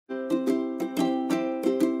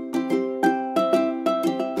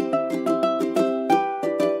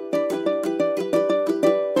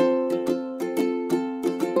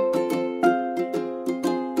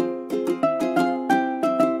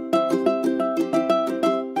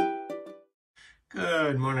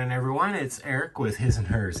Good morning, everyone. It's Eric with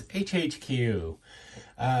His&Hers, HHQ.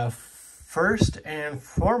 First and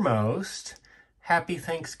foremost, happy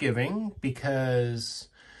Thanksgiving because,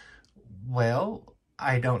 well,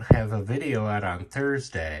 I don't have a video out on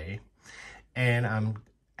Thursday, and I'm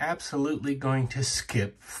absolutely going to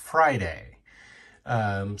skip Friday.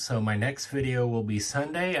 So my next video will be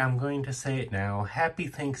Sunday. I'm going to say it now. Happy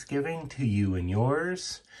Thanksgiving to you and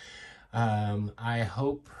yours. I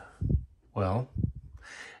hope, well,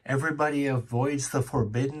 everybody avoids the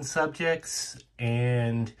forbidden subjects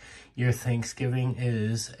and your Thanksgiving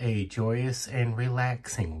is a joyous and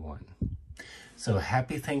relaxing one. So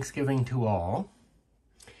happy Thanksgiving to all.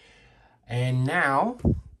 And now,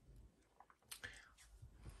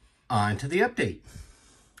 on to the update.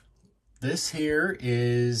 This here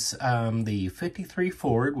is the 53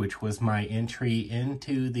 Ford, which was my entry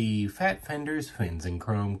into the Fat Fenders Fins and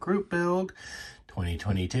Chrome Group Build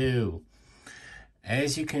 2022.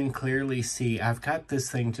 As you can clearly see, I've got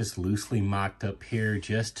this thing just loosely mocked up here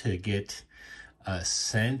just to get a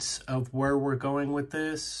sense of where we're going with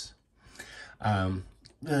this. The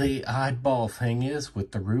oddball thing is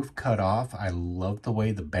with the roof cut off, I love the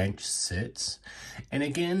way the bench sits. And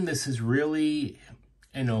again, this is really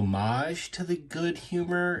an homage to the Good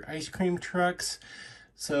Humor ice cream trucks.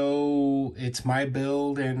 So it's my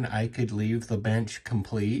build and I could leave the bench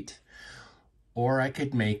complete. Or I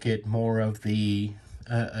could make it more of the,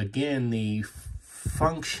 again, the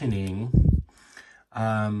functioning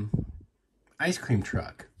ice cream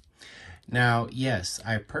truck. Now, yes,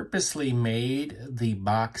 I purposely made the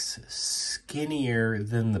box skinnier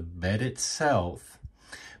than the bed itself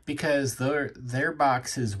because their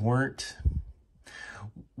boxes weren't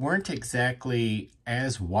exactly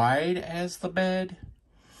as wide as the bed.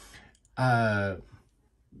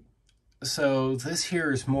 So this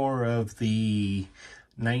here is more of the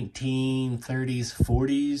 1930s,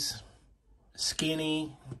 40s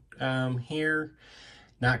skinny here.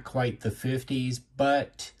 Not quite the 50s,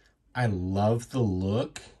 but I love the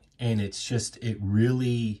look. And it's just, it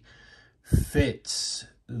really fits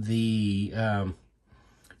the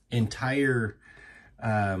entire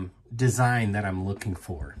design that I'm looking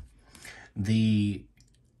for. The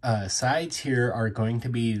sides here are going to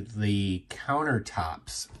be the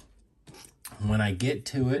countertops. When I get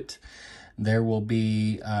to it, there will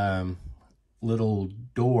be little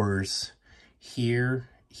doors here,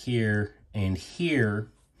 here, and here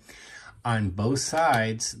on both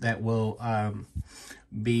sides that will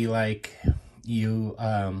be like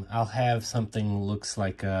I'll have something looks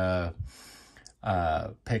like a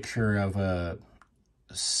picture of a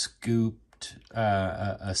scoop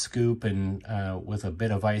and with a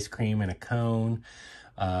bit of ice cream and a cone,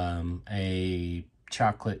 a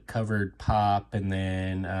chocolate covered pop, and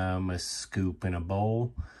then a scoop in a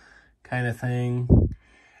bowl kind of thing.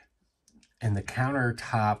 And the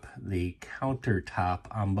countertop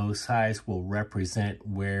on both sides will represent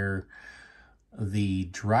where the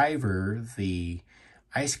driver, the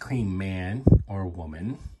ice cream man or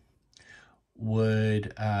woman,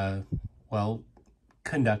 would, well,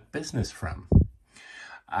 conduct business from.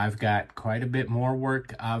 I've got quite a bit more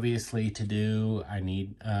work, obviously, to do. I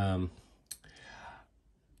need,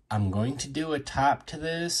 I'm going to do a top to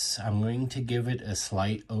this. I'm going to give it a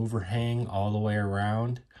slight overhang all the way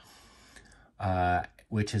around,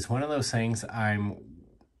 which is one of those things I'm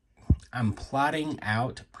plotting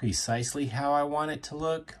out precisely how I want it to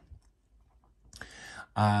look.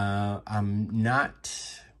 I'm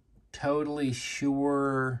not totally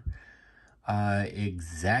sure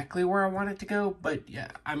exactly where I want it to go, but yeah,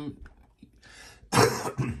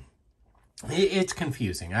 it's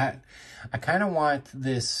confusing. I kind of want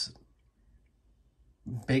this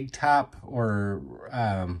big top or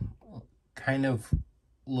kind of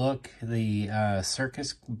look, the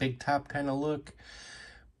circus big top kind of look,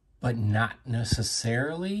 but not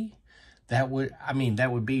necessarily. That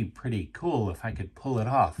would be pretty cool if I could pull it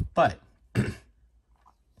off. But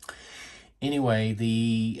anyway,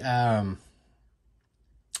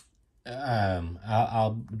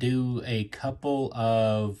 I'll do a couple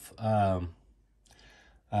of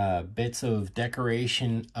bits of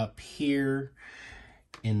decoration up here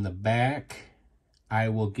in the back. I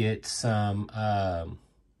will get some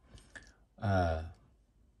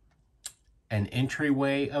an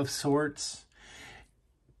entryway of sorts.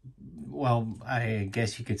 Well, I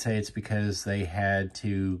guess you could say it's because they had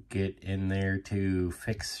to get in there to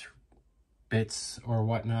fix bits or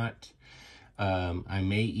whatnot. I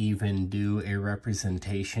may even do a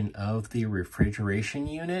representation of the refrigeration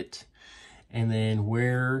unit. And then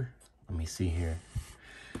let me see here,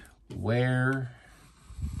 where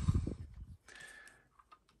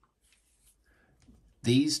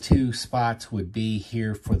these two spots would be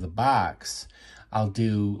here for the box, I'll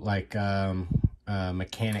do like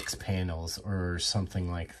mechanics panels or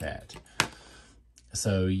something like that.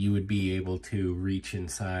 So you would be able to reach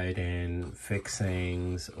inside and fix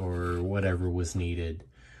things or whatever was needed.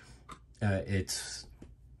 It's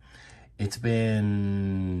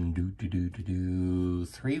been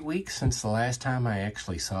 3 weeks since the last time I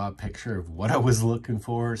actually saw a picture of what I was looking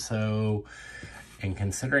for. So, and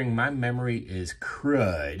considering my memory is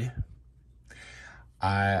crud,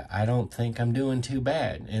 I don't think I'm doing too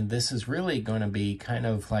bad. And this is really going to be kind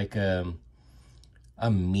of like a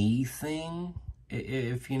me thing,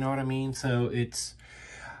 if you know what I mean. So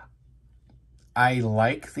I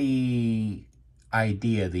like the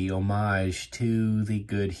idea, the homage to the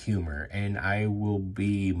good humor, and I will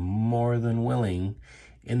be more than willing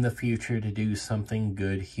in the future to do something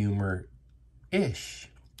good humor-ish.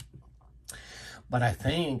 But I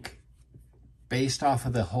think based off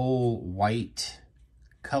of the whole white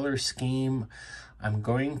color scheme, I'm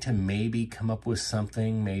going to maybe come up with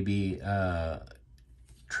something, maybe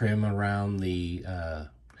trim around the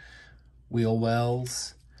wheel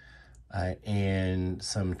wells, and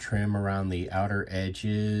some trim around the outer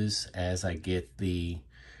edges as I get the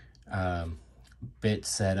bit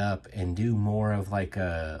set up, and do more of like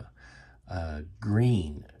a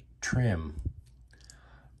green trim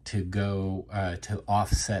to go to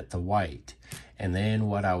offset the white. And then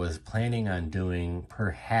what I was planning on doing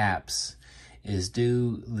perhaps is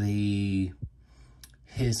do the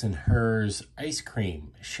His&Hers ice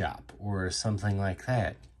cream shop or something like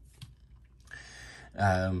that.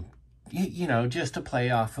 You know, just to play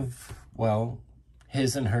off of, well,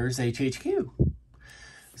 His&Hers HHQ.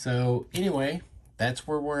 So anyway, that's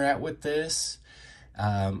where we're at with this.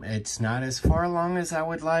 It's not as far along as I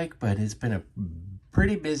would like, but it's been a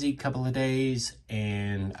pretty busy couple of days,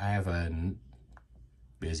 and I have a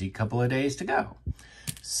busy couple of days to go.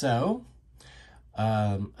 So,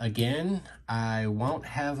 again, I won't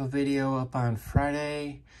have a video up on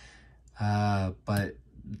Friday, but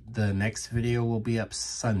the next video will be up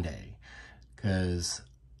Sunday, because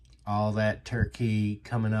all that turkey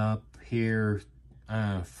coming up here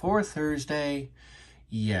for Thursday.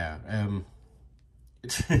 Yeah, I'm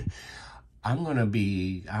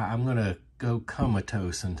gonna go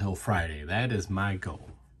comatose until Friday. That is my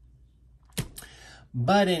goal.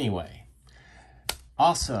 But anyway,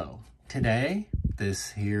 also today,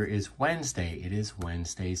 this here is Wednesday. It is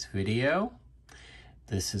Wednesday's video.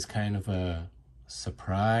 This is kind of a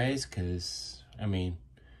surprise because, I mean,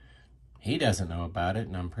 he doesn't know about it,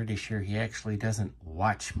 and I'm pretty sure he actually doesn't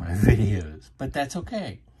watch my videos, but that's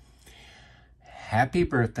okay. Happy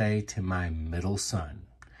birthday to my middle son.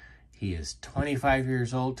 He is 25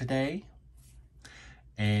 years old today,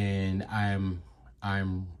 and I'm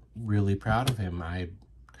really proud of him. I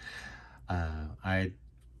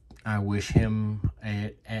wish him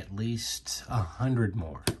at least 100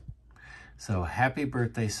 more. So happy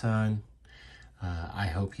birthday, son. I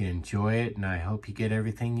hope you enjoy it, and I hope you get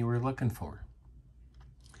everything you were looking for.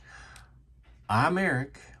 I'm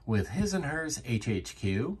Eric with His&Hers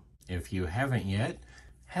HHQ. If you haven't yet,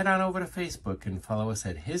 head on over to Facebook and follow us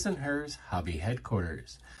at His&Hers Hobby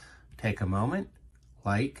Headquarters. Take a moment,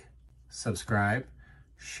 like, subscribe,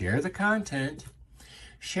 share the content,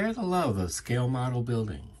 share the love of scale model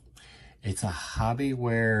building. It's a hobby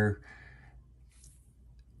where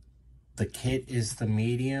the kit is the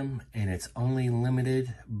medium, and it's only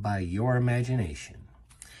limited by your imagination.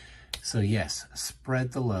 So yes,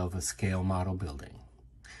 spread the love of scale model building.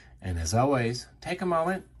 And as always, take a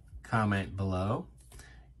moment, comment below.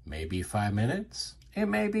 Maybe 5 minutes, it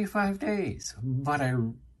may be 5 days, but I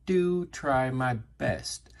do try my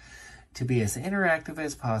best to be as interactive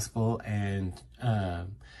as possible and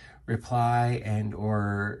reply and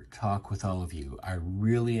or talk with all of you. I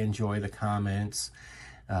really enjoy the comments.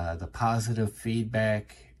 The positive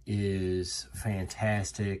feedback is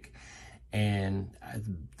fantastic, and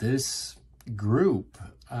this group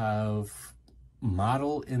of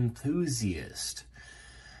model enthusiasts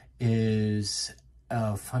is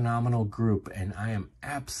a phenomenal group, and I am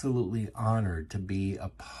absolutely honored to be a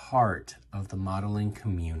part of the modeling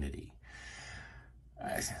community.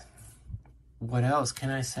 What else can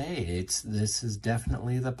I say? This is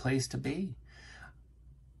definitely the place to be.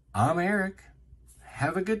 I'm Eric.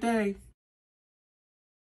 Have a good day.